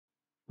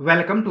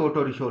Welcome to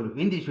Auto Resolve.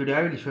 In this video,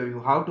 I will show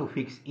you how to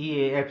fix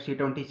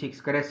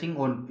EAFC26 crashing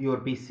on your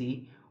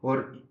PC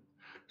or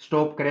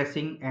stop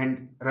crashing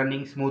and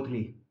running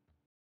smoothly.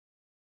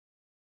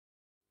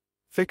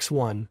 Fix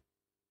 1.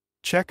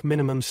 Check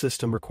minimum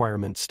system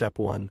requirements. Step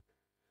 1.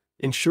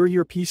 Ensure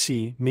your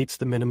PC meets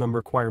the minimum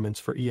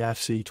requirements for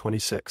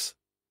EFC26.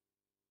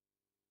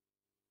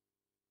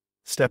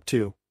 Step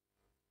 2.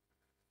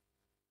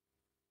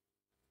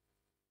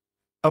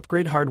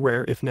 Upgrade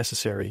hardware if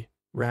necessary.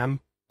 RAM,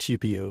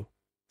 CPU.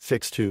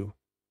 Fix 2.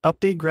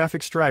 Update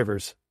graphics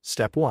drivers.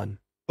 Step 1.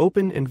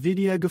 Open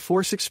NVIDIA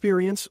GeForce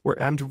Experience or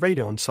AMD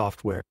Radeon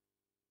software.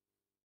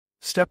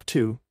 Step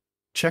 2.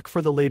 Check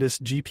for the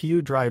latest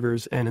GPU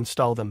drivers and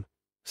install them.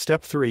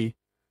 Step 3.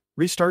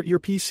 Restart your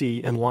PC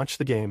and launch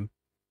the game.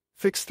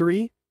 Fix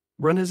 3.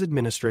 Run as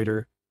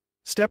administrator.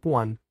 Step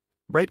 1.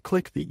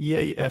 Right-click the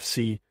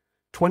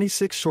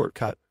EAFC26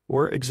 shortcut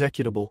or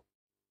executable.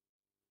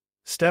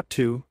 Step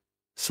 2.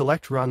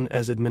 Select Run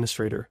as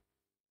administrator.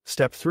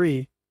 Step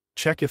 3.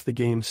 Check if the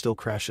game still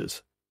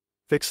crashes.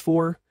 Fix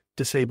 4.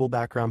 Disable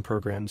background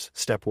programs.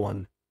 Step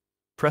 1.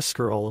 Press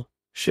Ctrl,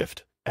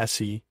 Shift,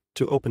 SE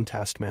to open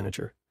Task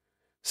Manager.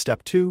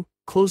 Step 2.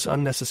 Close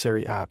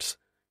unnecessary apps.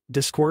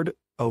 Discord,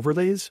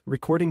 overlays,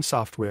 recording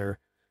software,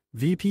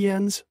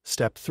 VPNs.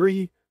 Step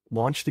 3.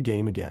 Launch the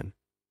game again.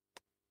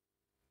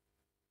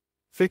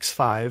 Fix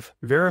 5.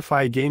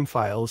 Verify game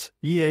files.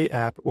 EA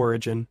App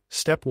Origin.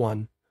 Step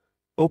 1.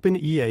 Open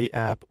EA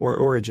App or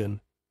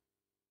Origin.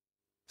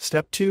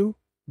 Step 2.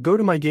 Go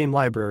to My Game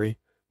Library,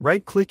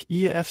 right-click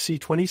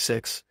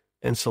EFC26,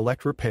 and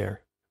select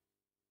Repair.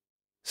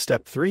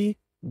 Step 3.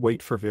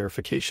 Wait for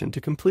verification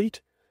to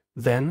complete.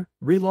 Then,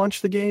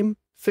 relaunch the game.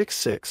 Fix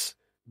 6.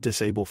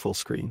 Disable full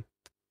screen.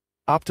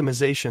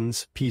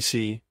 Optimizations,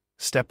 PC.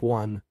 Step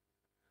 1.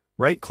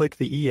 Right-click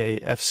the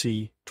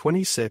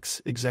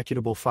EAFC26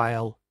 executable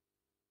file.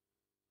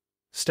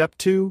 Step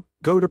 2.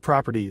 Go to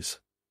Properties.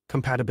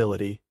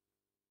 Compatibility.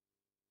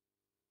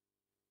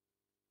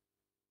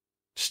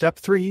 Step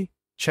 3.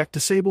 Check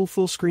Disable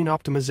Full Screen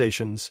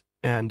Optimizations,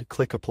 and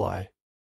click Apply.